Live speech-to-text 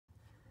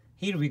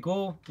Here we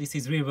go. This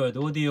is Real World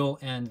Audio,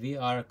 and we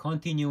are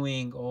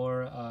continuing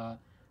our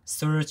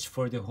search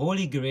for the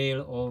holy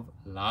grail of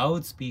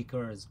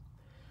loudspeakers.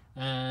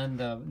 And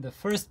the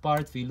first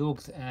part we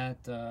looked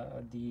at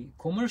the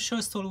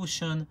commercial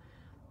solution,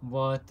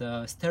 what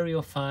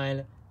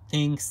Stereophile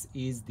thinks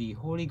is the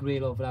holy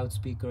grail of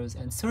loudspeakers,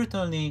 and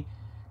certainly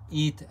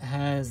it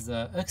has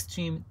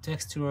extreme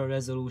textural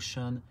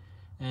resolution,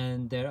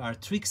 and there are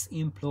tricks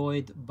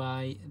employed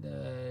by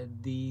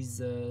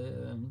these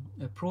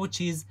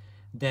approaches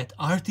that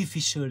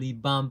artificially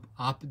bump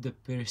up the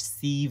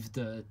perceived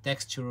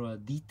textural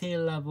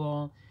detail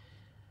level.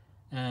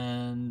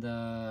 And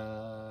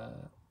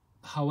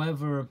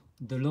however,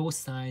 the low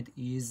side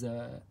is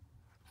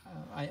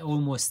I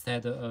almost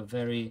said a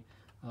very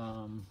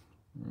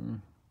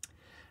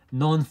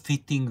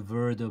non-fitting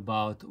word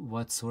about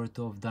what sort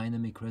of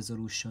dynamic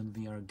resolution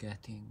we are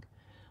getting,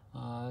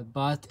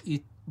 but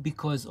it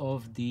because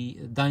of the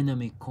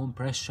dynamic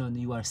compression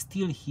you are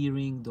still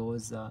hearing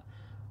those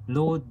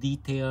low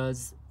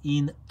details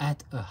in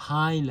at a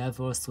high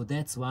level. So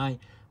that's why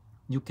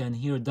you can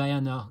hear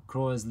Diana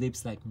Krall's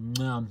lips like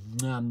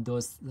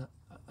those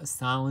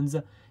sounds.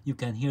 You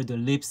can hear the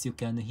lips, you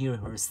can hear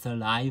her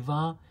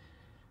saliva,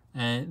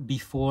 and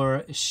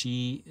before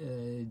she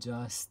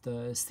just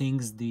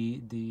sings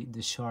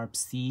the sharp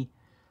C,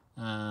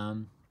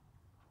 and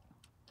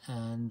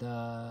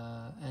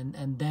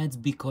that's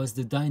because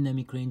the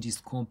dynamic range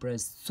is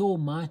compressed so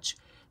much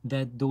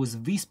that those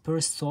whisper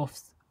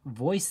soft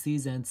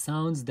voices and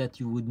sounds that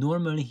you would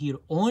normally hear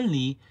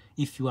only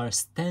if you are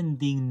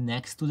standing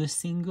next to the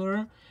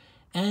singer,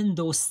 and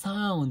those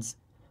sounds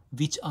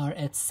which are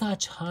at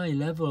such high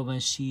level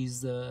when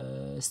she's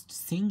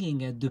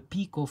singing at the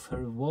peak of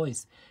her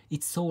voice,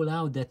 it's so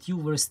loud that you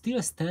were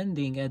still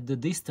standing at the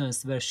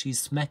distance where she's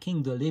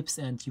smacking the lips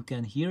and you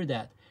can hear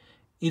that.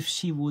 If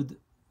she would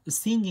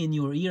sing in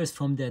your ears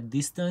from that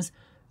distance,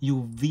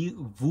 you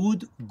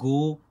would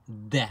go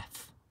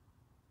deaf.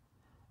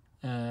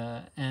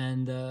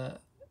 And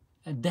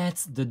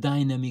that's the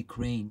dynamic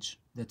range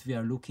that we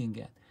are looking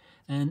at.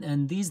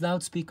 And these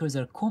loudspeakers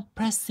are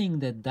compressing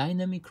that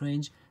dynamic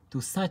range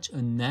to such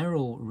a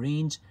narrow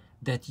range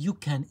that you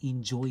can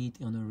enjoy it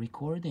on a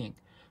recording.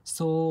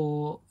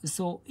 So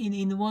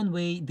in one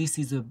way, this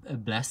is a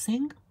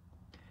blessing,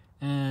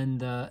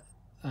 and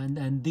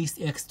this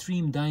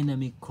extreme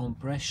dynamic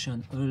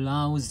compression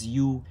allows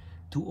you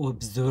to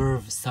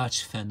observe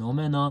such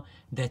phenomena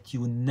that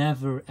you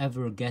never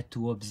ever get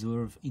to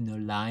observe in a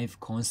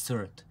live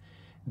concert,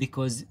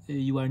 because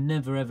you are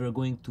never ever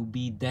going to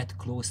be that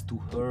close to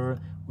her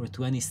or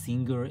to any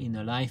singer in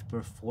a live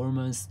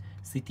performance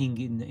sitting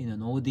in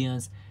an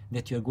audience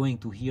that you're going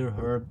to hear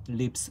her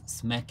lips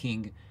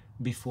smacking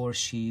before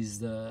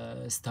she's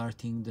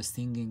starting the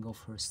singing of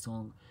her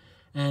song.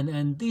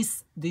 And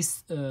this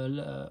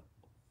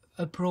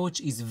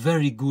approach is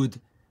very good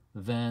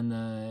when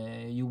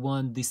you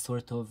want this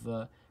sort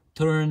of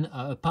turn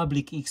a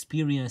public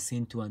experience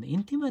into an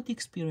intimate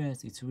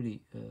experience. It's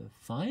really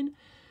fine.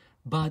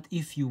 But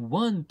if you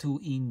want to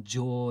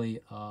enjoy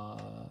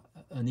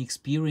an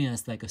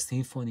experience like a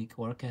symphonic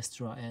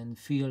orchestra and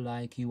feel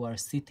like you are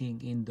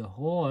sitting in the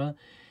hall,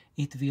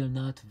 it will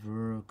not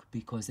work,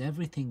 because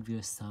everything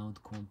will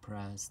sound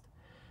compressed.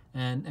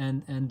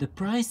 And the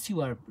price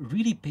you are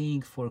really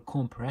paying for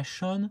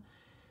compression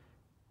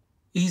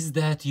is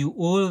that you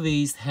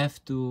always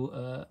have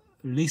to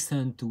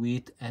listen to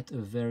it at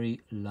a very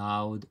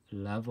loud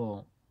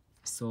level.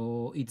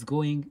 So it's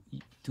going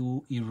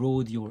to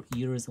erode your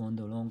ears on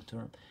the long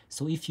term.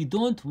 So if you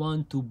don't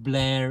want to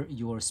blare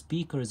your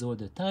speakers all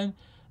the time,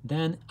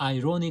 then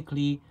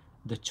ironically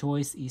the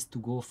choice is to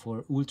go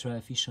for ultra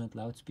efficient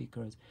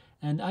loudspeakers.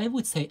 And I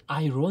would say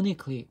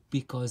ironically,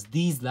 because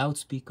these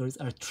loudspeakers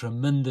are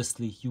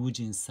tremendously huge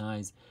in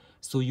size,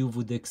 so you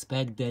would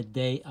expect that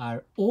they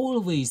are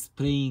always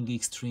playing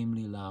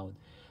extremely loud.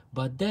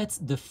 But that's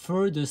the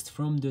furthest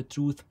from the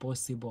truth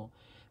possible,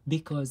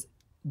 because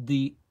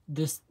the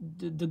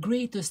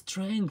greatest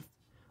strength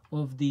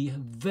of the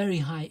very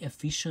high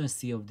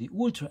efficiency of the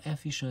ultra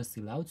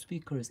efficiency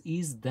loudspeakers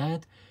is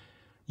that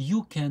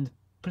you can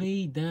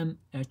play them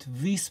at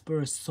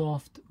whisper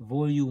soft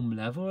volume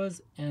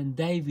levels and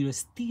they will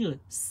still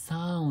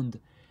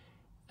sound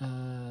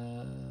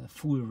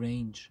full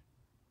range.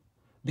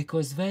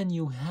 Because when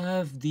you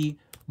have the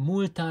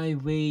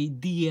multi-way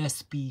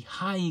DSP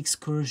high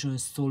excursion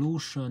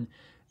solution,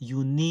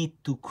 you need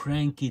to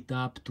crank it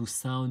up to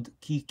sound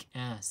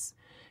kick-ass.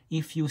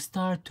 If you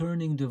start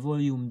turning the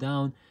volume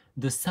down,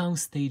 the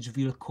soundstage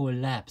will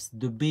collapse,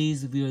 the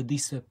bass will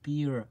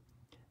disappear,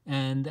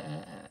 and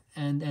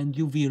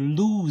you will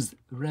lose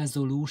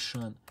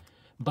resolution.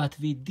 But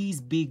with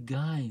these big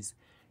guys,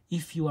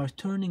 if you are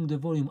turning the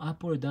volume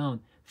up or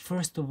down,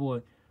 first of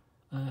all,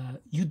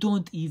 you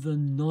don't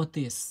even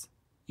notice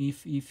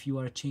if you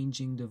are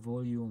changing the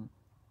volume.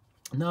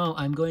 Now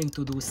I'm going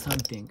to do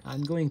something.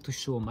 I'm going to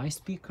show my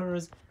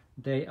speakers.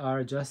 They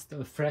are just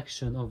a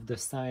fraction of the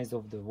size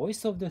of the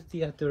Voice of the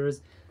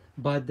Theaters,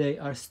 but they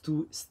are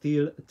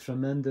still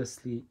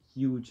tremendously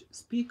huge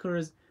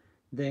speakers.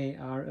 They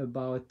are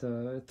about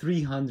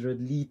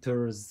 300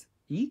 liters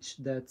each.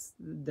 That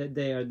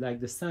they are like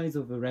the size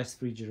of a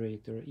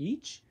refrigerator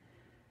each.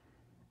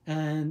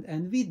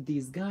 And with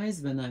these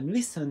guys, when I'm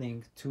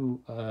listening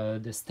to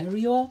the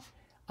stereo,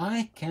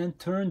 I can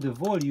turn the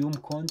volume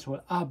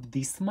control up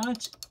this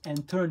much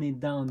and turn it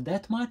down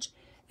that much,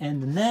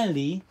 and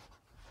Nelly,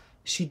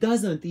 she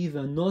doesn't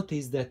even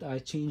notice that I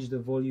changed the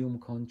volume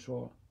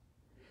control.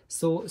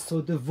 So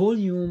the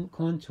volume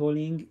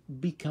controlling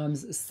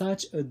becomes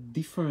such a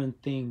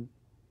different thing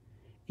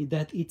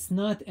that it's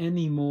not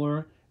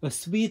anymore a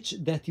switch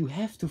that you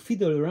have to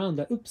fiddle around.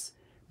 Like, oops,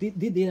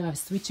 did I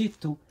switch it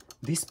to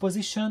this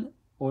position,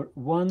 or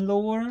one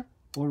lower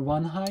or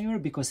one higher?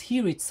 Because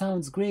here it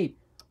sounds great.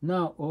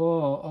 Now,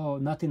 oh,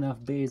 not enough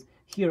bass.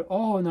 Here,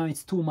 oh, now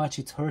it's too much,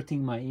 it's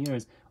hurting my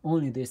ears.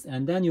 Only this.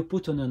 And then you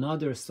put on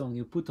another song,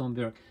 you put on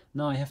work.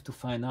 Now I have to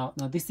find out.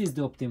 Now this is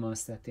the optimal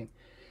setting.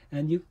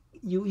 And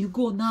you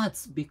go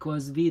nuts,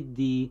 because with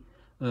the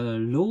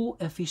low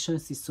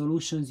efficiency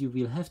solutions, you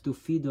will have to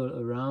fiddle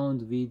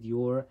around with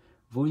your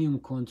volume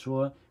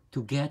control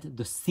to get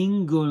the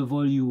single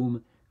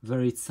volume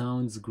where it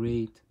sounds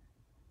great.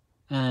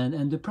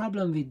 And the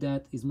problem with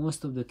that is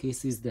most of the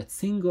cases that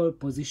single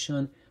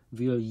position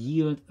will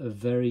yield a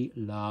very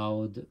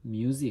loud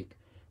music,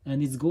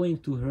 and it's going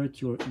to hurt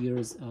your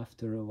ears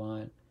after a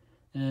while.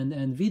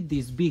 And with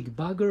these big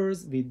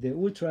buggers, with the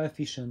ultra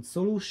efficient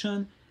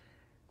solution,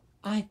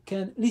 I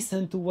can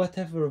listen to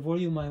whatever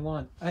volume I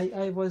want.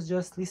 I was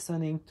just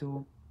listening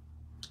to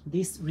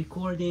this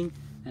recording,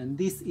 and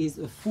this is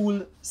a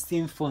full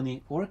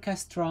symphony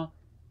orchestra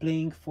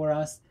playing for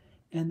us,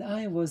 and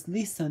I was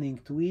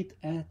listening to it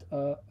at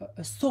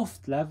a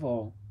soft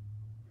level,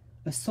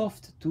 a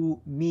soft to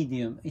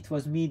medium. It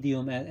was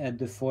medium at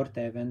the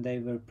forte when they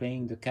were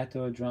playing the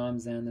kettle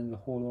drums, and the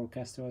whole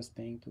orchestra was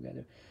playing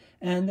together.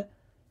 And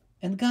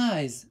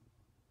guys,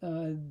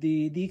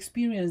 the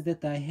experience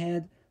that I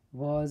had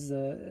was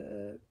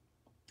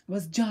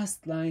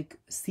just like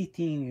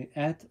sitting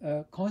at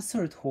a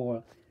concert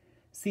hall,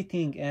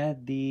 sitting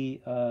at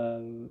the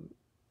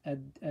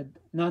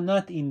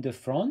not in the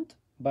front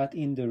but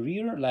in the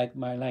rear, like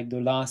the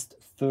last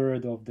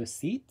third of the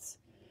seats,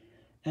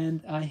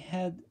 and I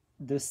had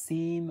the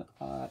same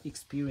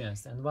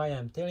experience. And why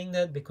I'm telling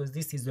that? Because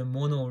this is a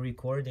mono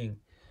recording,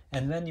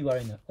 and when you are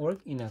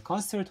in a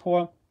concert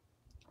hall,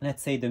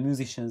 let's say the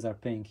musicians are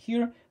playing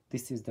here,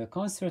 this is the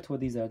concert hall,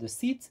 these are the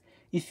seats.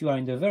 If you are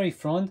in the very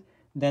front,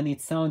 then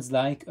it sounds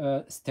like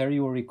a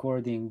stereo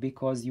recording,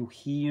 because you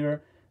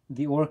hear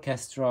the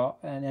orchestra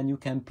and you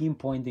can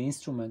pinpoint the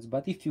instruments.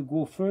 But if you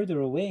go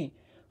further away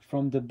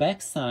from the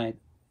back side,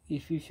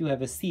 if you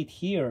have a seat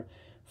here,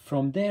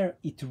 from there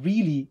it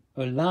really,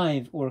 a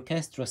live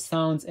orchestra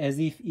sounds as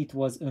if it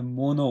was a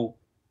mono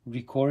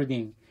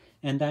recording.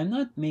 And I'm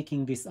not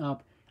making this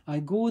up. I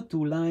go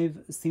to live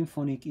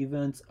symphonic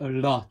events a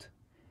lot.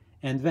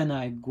 And when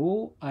I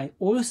go, I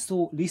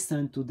also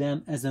listen to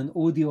them as an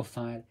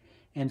audiophile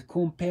and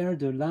compare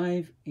the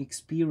live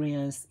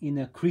experience in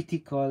a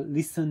critical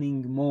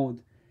listening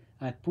mode.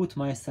 I put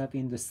myself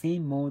in the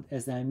same mode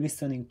as I'm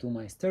listening to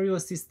my stereo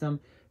system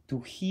to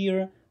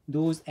hear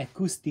those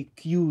acoustic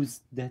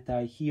cues that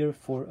I hear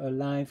for a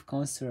live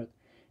concert.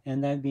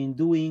 And I've been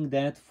doing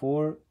that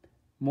for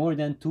more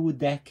than 2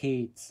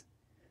 decades.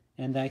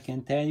 And I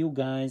can tell you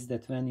guys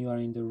that when you are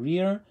in the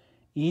rear,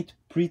 it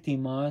pretty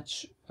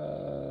much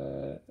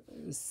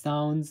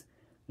sounds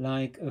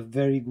like a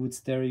very good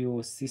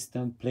stereo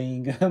system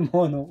playing a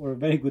mono, or a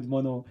very good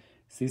mono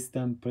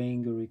system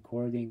playing a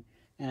recording.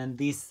 And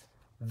this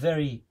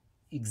very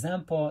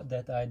example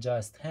that I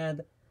just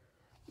had,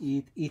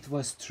 it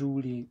was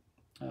truly,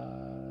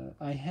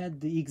 I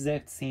had the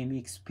exact same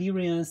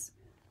experience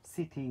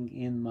sitting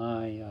in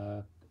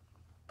my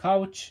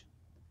couch,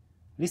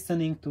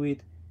 listening to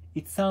it.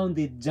 It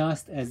sounded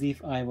just as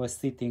if I was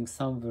sitting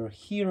somewhere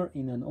here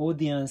in an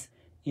audience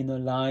in a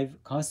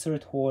live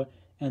concert hall,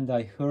 and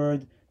I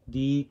heard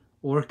the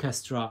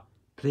orchestra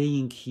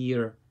playing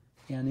here,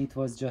 and it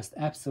was just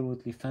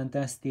absolutely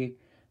fantastic.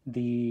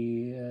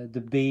 The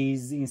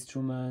bass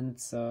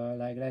instruments,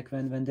 like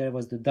when there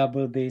was the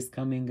double bass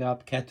coming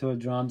up, kettle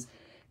drums,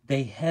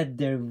 they had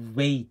their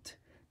weight,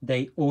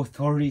 their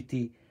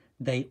authority,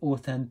 their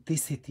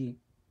authenticity,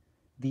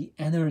 the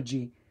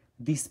energy,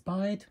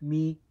 despite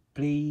me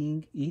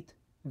playing it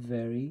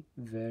very,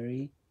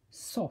 very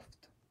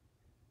soft.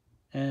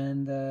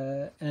 And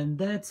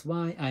that's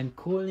why I'm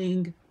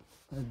calling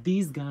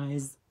these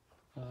guys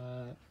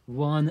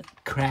one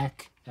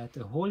crack at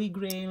a holy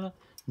grail,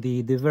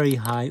 the very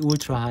high,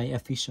 ultra high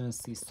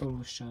efficiency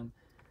solution.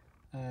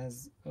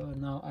 As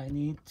now I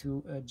need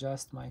to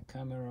adjust my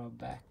camera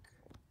back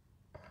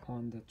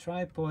on the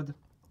tripod.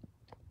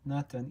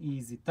 Not an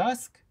easy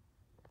task,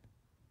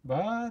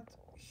 but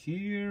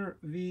here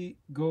we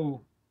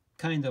go.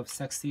 Kind of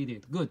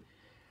succeeded. Good.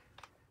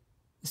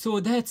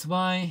 So that's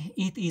why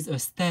it is a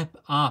step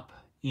up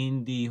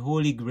in the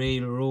Holy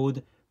Grail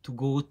road to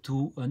go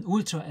to an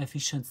ultra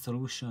efficient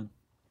solution.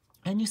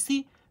 And you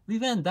see, we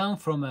went down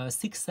from a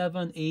 6,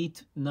 7,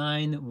 8,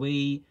 9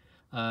 way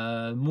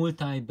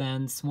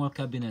multi-band small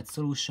cabinet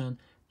solution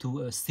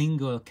to a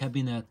single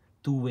cabinet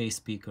two-way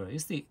speaker. You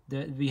see,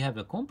 we have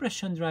a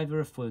compression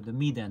driver for the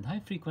mid and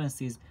high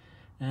frequencies,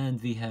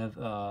 and we have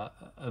a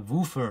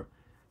woofer,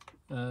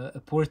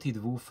 a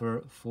ported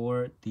woofer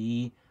for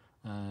the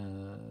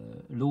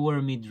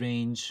lower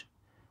mid-range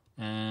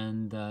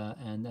and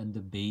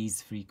the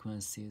bass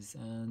frequencies.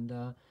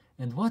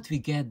 And what we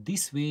get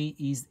this way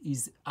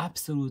is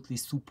absolutely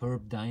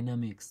superb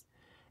dynamics,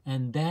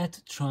 and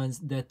that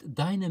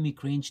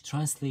dynamic range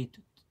translates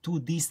to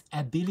this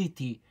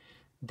ability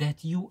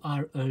that you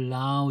are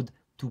allowed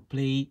to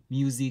play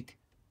music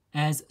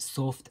as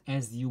soft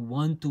as you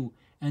want to,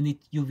 and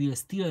you will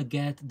still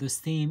get the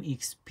same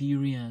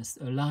experience,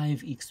 a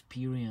live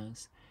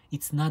experience.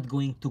 It's not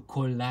going to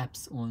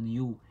collapse on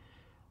you.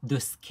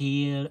 The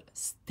scale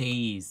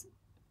stays,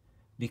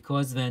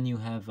 because when you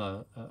have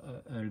a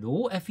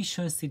low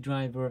efficiency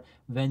driver,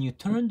 when you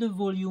turn the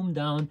volume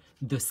down,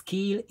 the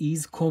scale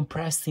is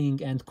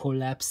compressing and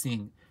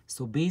collapsing.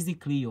 So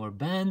basically your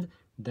band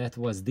that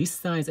was this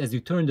size, as you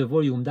turn the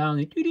volume down,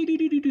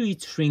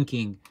 it's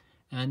shrinking,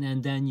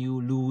 and then you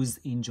lose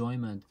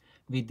enjoyment.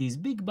 With these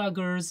big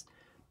buggers,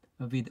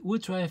 with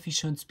ultra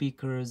efficient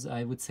speakers,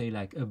 I would say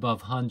like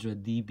above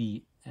 100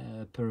 dB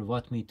per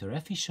watt meter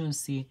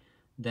efficiency,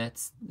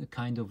 that's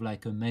kind of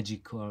like a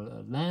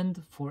magical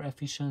land for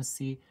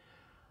efficiency.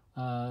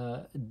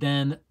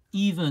 Then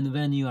even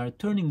when you are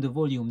turning the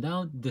volume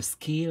down, the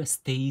scale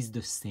stays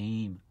the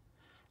same,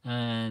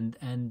 and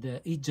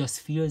it just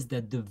feels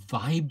that the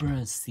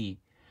vibrancy,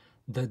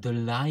 the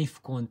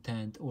life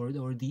content, or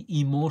the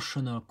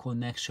emotional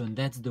connection,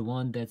 that's the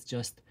one that's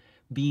just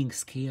being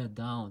scaled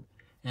down.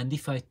 And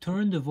if I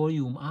turn the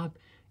volume up,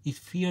 it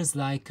feels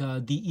like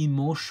the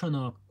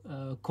emotional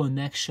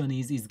connection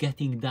is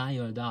getting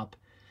dialed up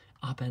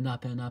and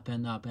up and up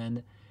and up.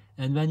 And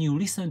when you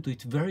listen to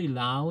it very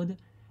loud,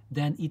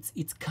 then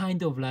it's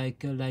kind of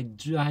like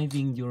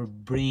driving your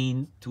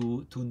brain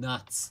to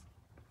nuts.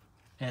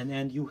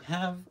 And you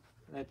have,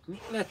 let me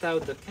let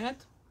out the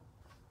cat.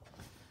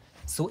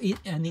 So it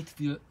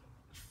will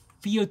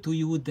feel to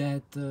you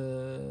that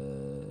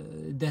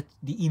that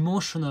the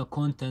emotional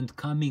content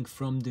coming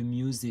from the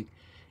music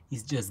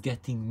is just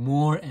getting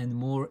more and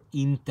more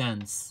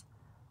intense.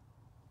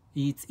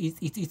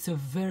 It's a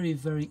very,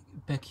 very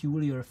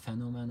peculiar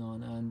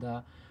phenomenon. And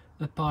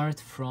apart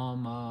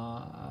from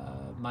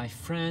my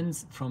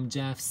friends from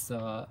Jeff's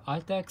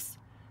Altec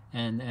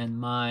and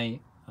my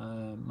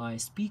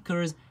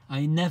speakers,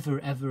 I never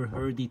ever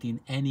heard it in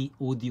any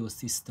audio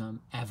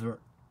system ever.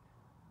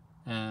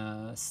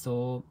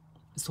 So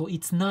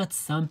it's not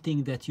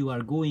something that you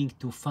are going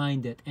to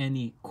find at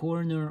any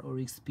corner or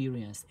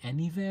experience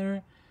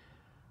anywhere,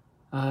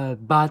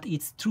 but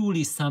it's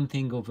truly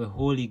something of a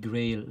holy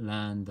grail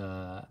land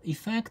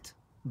effect.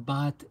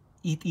 But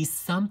it is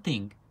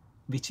something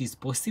which is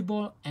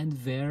possible and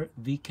where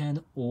we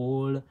can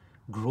all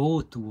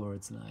grow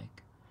towards,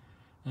 like,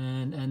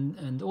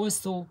 and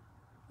also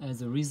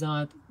as a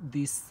result,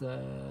 this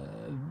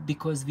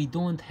because we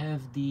don't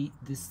have the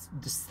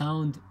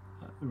sound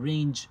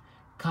range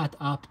cut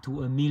up to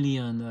 1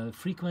 million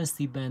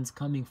frequency bands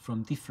coming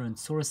from different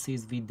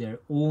sources with their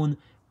own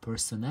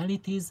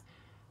personalities,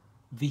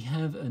 we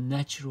have a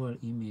natural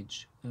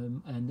image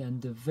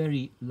and a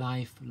very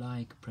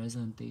lifelike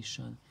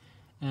presentation.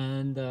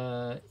 And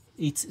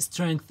its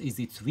strength is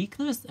its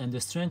weakness, and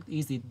the strength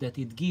is that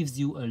it gives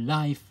you a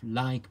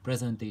lifelike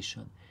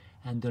presentation.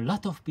 And a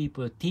lot of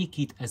people take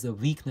it as a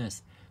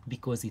weakness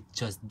because it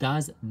just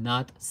does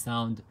not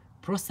sound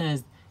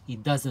processed,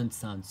 it doesn't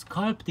sound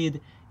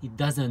sculpted, it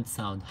doesn't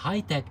sound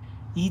high-tech,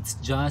 it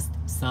just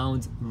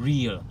sounds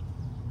real.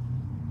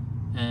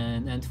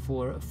 And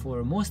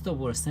for most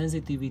of our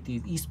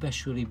sensitivities,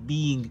 especially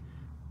being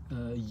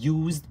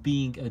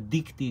being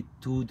addicted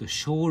to the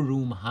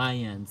showroom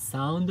high-end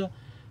sound,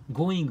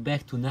 going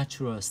back to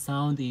natural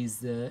sound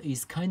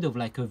is kind of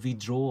like a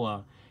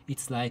withdrawal.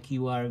 It's like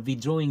you are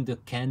withdrawing the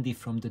candy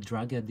from the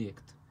drug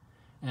addict,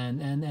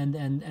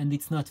 and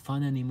it's not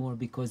fun anymore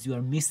because you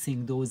are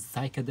missing those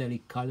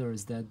psychedelic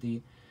colors that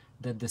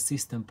the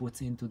system puts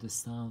into the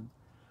sound.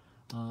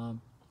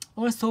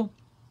 Also,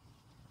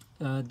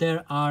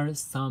 there are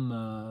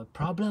some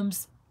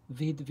problems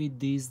with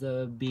these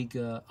big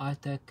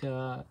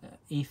Altec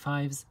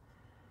A5s,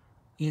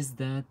 is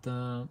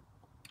that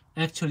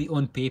actually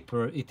on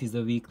paper it is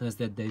a weakness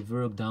that they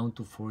work down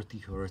to 40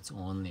 Hertz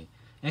only.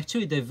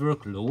 Actually they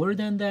work lower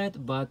than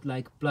that, but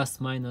like plus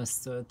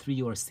minus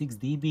 3 or 6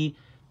 dB,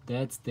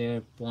 that's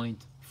their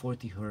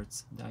 0.40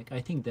 Hertz. Like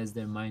I think that's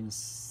their minus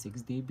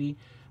 6 dB,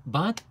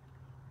 but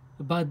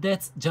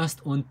that's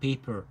just on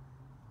paper.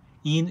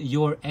 In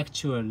your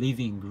actual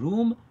living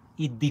room,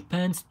 it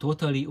depends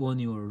totally on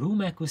your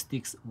room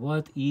acoustics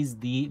what is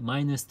the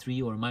minus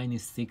 3 or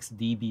minus 6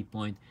 dB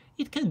point.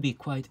 It can be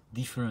quite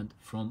different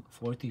from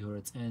 40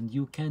 Hertz, and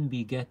you can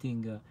be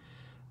getting a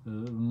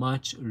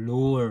much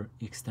lower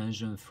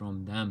extension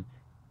from them.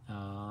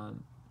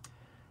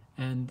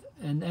 And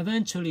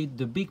eventually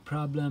the big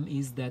problem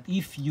is that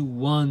if you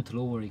want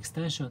lower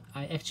extension,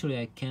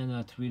 I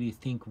cannot really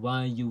think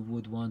why you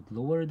would want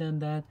lower than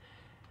that,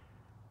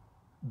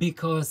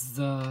 because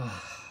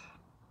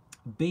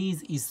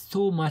bass is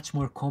so much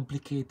more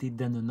complicated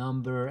than a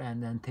number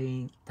and then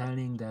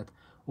telling that,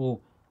 oh,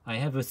 I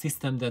have a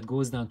system that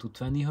goes down to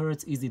 20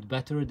 hertz. Is it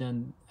better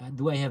than,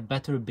 do I have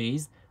better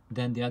bass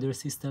than the other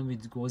system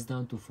which goes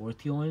down to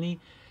 40 only?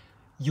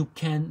 You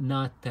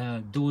cannot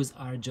tell. Those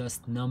are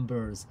just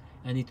numbers,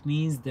 and it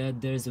means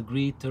that there's a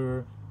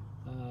greater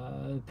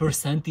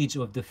percentage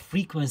of the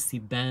frequency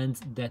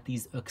band that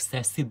is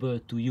accessible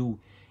to you.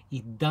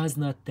 It does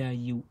not tell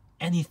you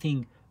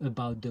anything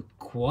about the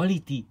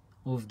quality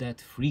of that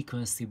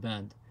frequency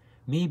band.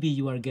 Maybe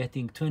you are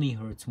getting 20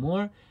 hertz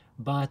more,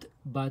 but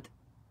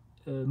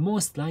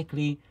most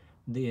likely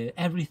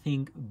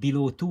everything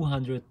below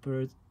 200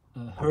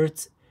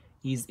 hertz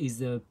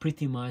is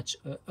pretty much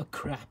a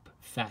crap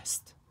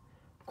fast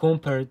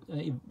compared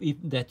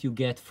that you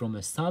get from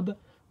a sub,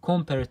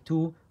 compared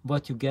to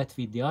what you get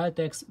with the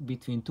Altec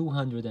between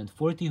 200 and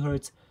 40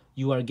 hertz.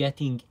 You are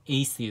getting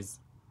aces,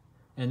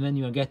 and when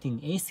you are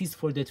getting aces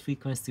for that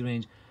frequency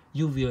range,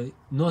 you will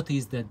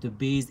notice that the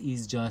bass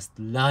is just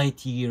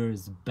light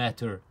years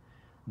better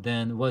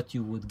than what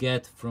you would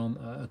get from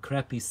a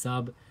crappy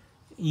sub,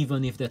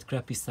 even if that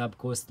crappy sub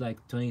costs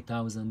like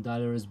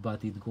 $20,000,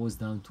 but it goes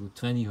down to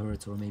 20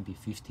 hertz or maybe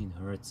 15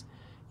 hertz.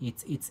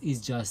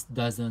 It just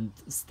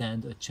doesn't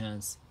stand a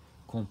chance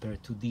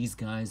compared to these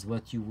guys,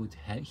 what you would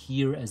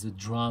hear as a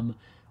drum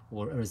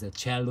or as a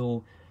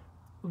cello.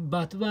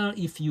 But well,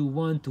 if you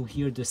want to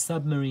hear the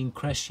submarine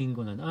crashing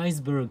on an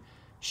iceberg,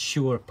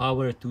 sure,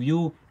 power to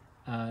you,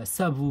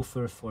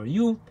 subwoofer for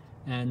you,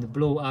 and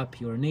blow up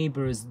your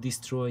neighbors,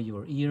 destroy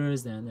your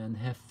ears, and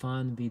have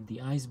fun with the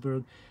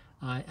iceberg.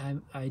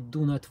 I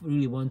do not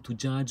really want to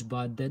judge,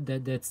 but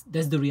that's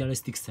the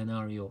realistic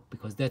scenario,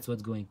 because that's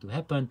what's going to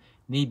happen.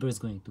 Neighbors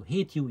going to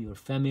hate you, your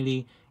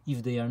family,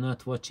 if they are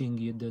not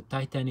watching the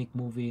Titanic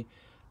movie.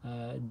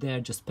 They're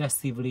just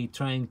passively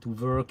trying to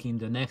work in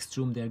the next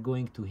room. They're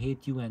going to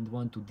hate you and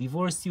want to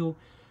divorce you,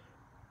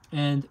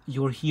 and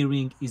your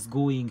hearing is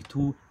going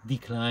to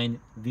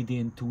decline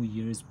within 2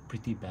 years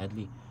pretty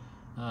badly.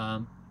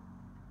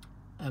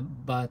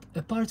 But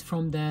apart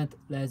from that,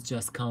 let's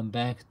just come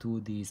back to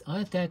these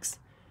Altecs,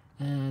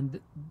 and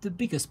the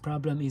biggest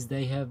problem is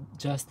they have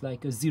just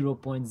like a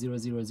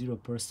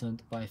 0.000%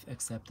 wife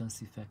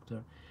acceptance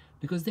factor,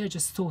 because they're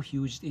just so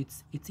huge.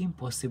 It's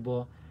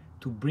impossible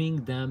to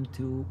bring them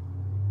to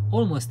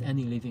almost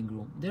any living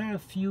room. There are a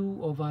few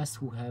of us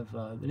who have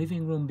a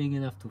living room big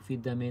enough to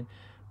fit them in.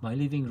 My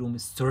living room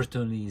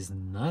certainly is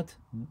not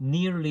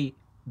nearly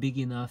big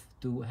enough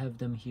to have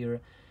them here.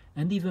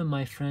 And even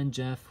my friend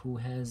Jeff, who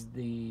has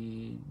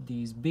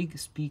these big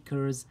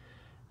speakers,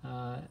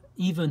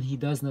 even he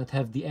does not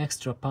have the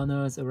extra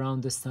panels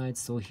around the side,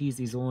 so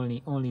his is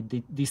only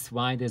this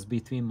wide as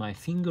between my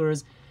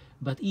fingers.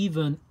 But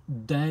even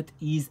that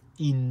is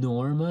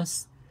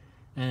enormous,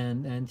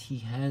 and he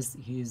has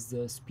his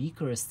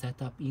speakers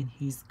set up in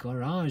his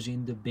garage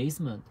in the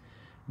basement,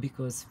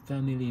 because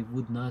family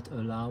would not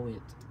allow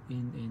it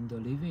in the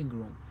living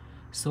room.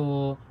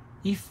 So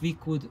if we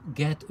could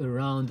get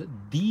around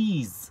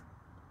these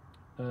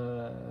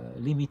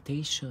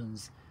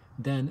limitations,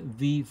 then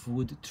we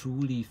would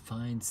truly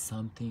find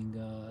something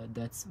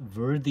that's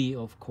worthy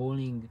of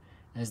calling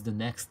as the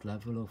next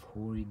level of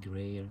Holy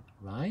Grail,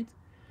 right?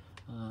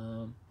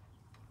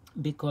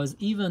 Because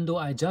even though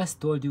I just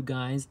told you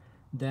guys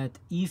that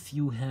if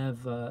you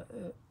have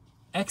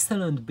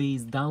excellent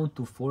bass down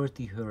to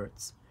 40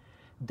 hertz,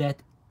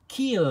 that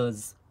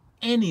kills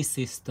any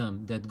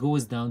system that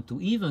goes down to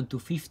even to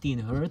 15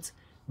 hertz,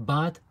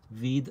 but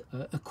with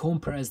a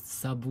compressed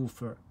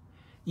subwoofer.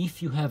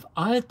 If you have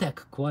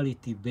Altec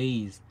quality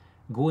bass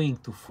going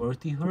to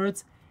 40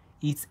 hertz,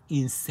 it's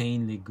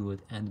insanely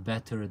good and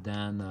better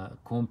than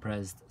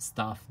compressed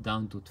stuff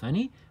down to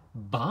 20.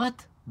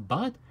 But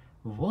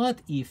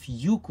what if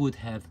you could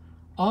have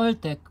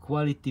Altec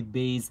quality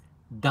bass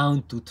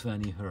down to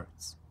 20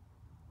 hertz?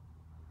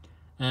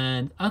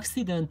 And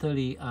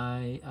accidentally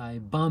I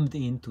bumped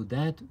into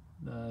that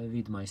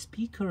with my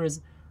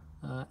speakers.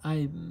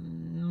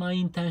 My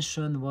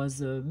intention was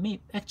to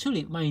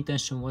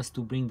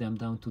bring them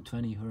down to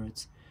 20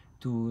 hertz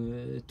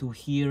to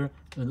hear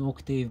an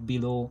octave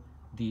below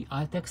the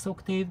Altec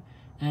octave,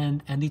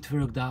 and it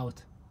worked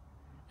out.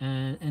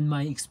 And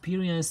my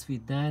experience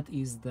with that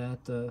is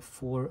that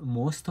for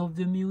most of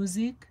the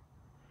music,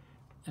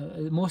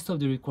 most of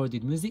the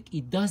recorded music,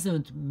 it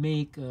doesn't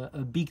make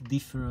a big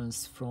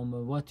difference from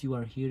what you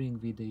are hearing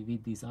with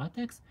these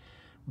Altecs,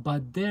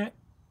 but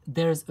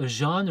there's a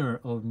genre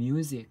of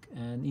music,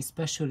 and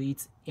especially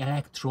it's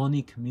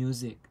electronic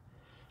music,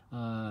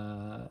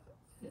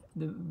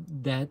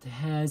 that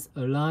has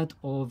a lot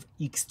of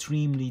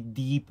extremely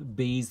deep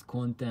bass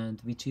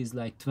content, which is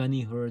like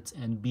 20 hertz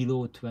and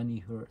below 20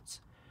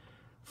 hertz.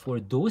 For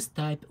those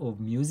type of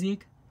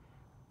music,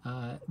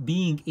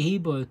 being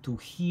able to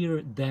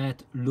hear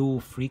that low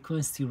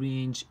frequency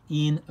range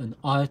in an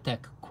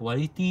Altec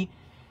quality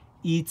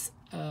it's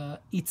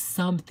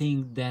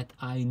something that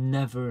I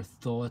never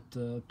thought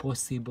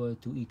possible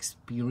to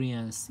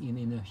experience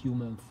in a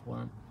human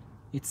form.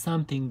 It's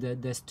something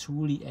that's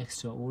truly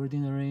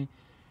extraordinary,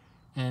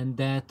 and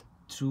that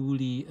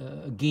truly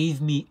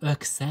gave me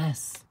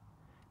access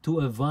to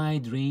a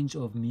wide range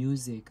of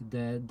music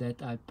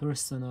that I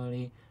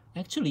personally,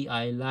 actually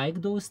I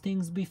like those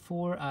things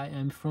before. I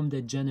am from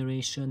the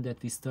generation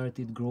that we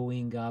started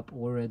growing up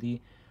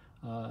already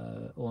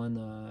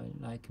on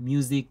like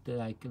music,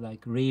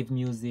 like rave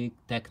music,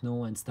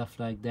 techno and stuff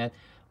like that.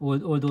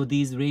 Although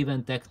these rave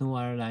and techno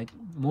are like,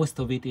 most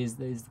of it is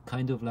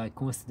kind of like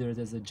considered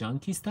as a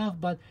junky stuff,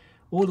 but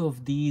all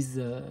of these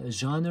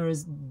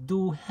genres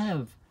do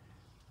have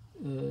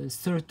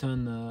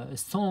certain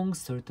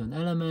songs, certain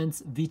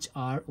elements which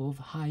are of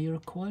higher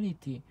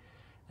quality,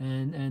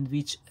 and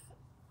which,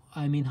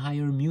 I mean,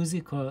 higher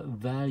musical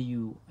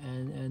value,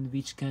 and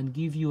which can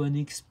give you an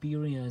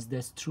experience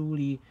that's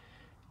truly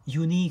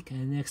unique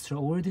and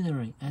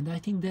extraordinary. And I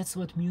think that's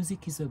what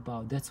music is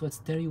about, that's what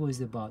stereo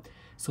is about,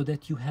 so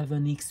that you have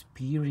an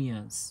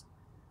experience.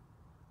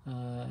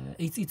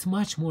 It's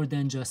much more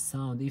than just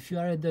sound. If you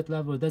are at that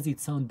level, does it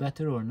sound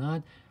better or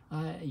not?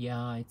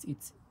 Yeah,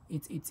 it's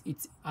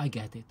I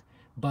get it,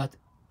 but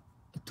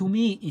to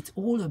me it's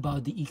all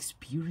about the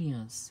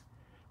experience.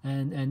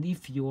 And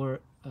if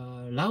your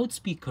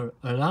loudspeaker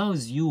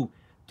allows you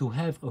to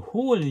have a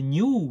whole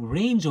new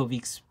range of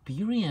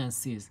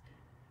experiences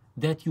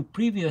that you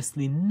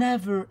previously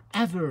never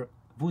ever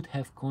would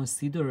have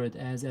considered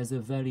as a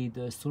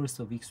valid source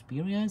of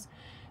experience,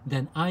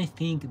 then I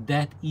think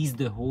that is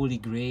the holy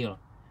grail,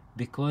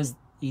 because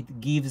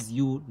it gives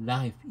you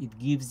life, it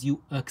gives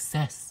you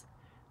access.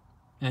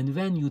 And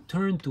when you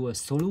turn to a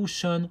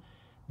solution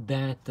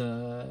that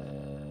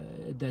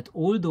that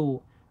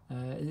although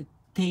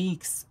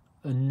takes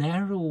a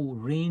narrow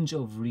range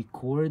of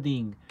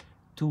recording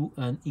to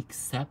an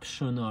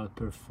exceptional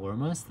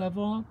performance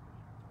level,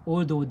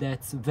 although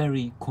that's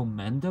very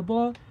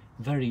commendable,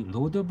 very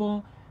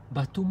laudable,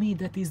 but to me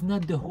that is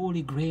not the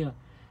holy grail,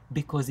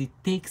 because it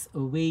takes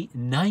away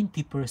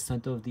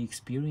 90% of the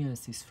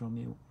experiences from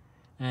you,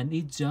 and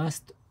it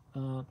just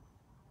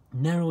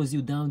narrows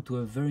you down to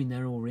a very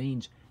narrow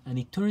range, and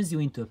it turns you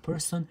into a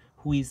person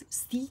who is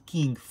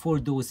seeking for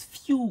those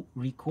few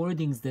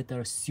recordings that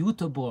are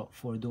suitable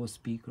for those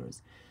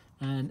speakers.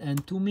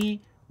 And to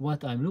me,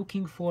 what I'm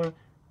looking for,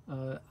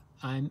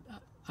 I'm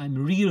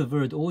real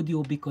world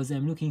audio, because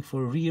I'm looking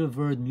for real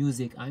world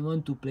music. I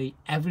want to play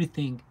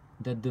everything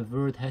that the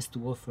world has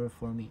to offer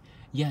for me.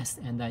 Yes,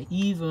 and I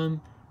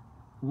even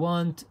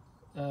want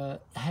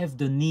have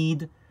the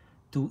need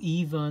to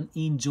even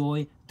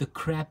enjoy the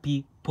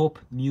crappy pop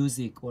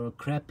music or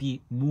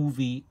crappy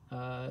movie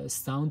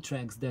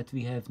soundtracks that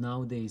we have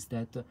nowadays,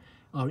 that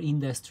our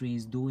industry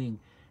is doing.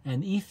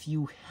 And if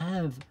you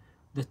have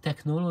the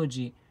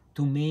technology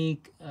to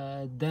make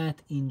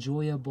that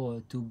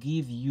enjoyable, to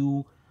give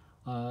you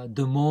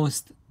the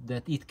most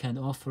that it can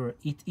offer,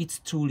 it's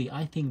truly,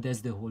 I think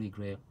that's the holy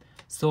grail.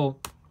 So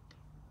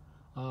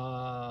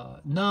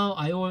now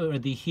I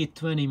already hit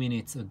 20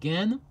 minutes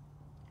again,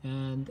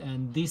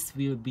 and this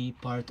will be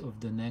part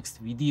of the next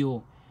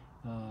video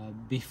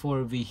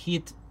before we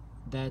hit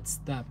that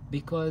step,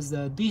 because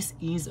this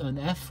is an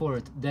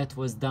effort that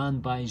was done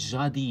by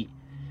Jadi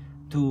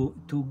to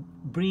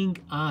bring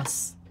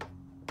us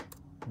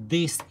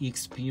this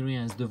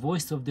experience, the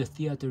voice of the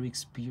theater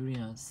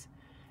experience,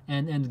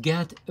 and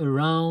get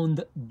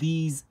around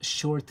these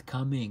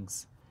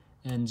shortcomings.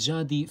 And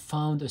Jadi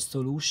found a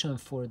solution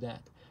for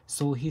that.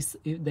 So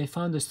they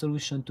found a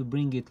solution to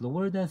bring it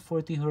lower than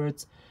 40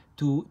 hertz,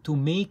 to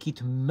make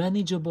it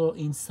manageable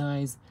in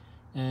size,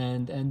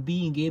 and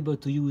being able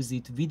to use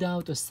it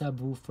without a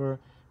subwoofer,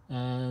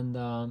 and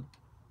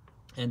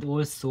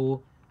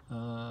also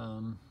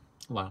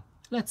well,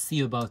 let's see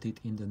about it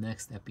in the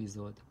next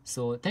episode.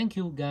 So thank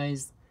you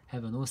guys,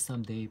 have an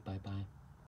awesome day, bye bye.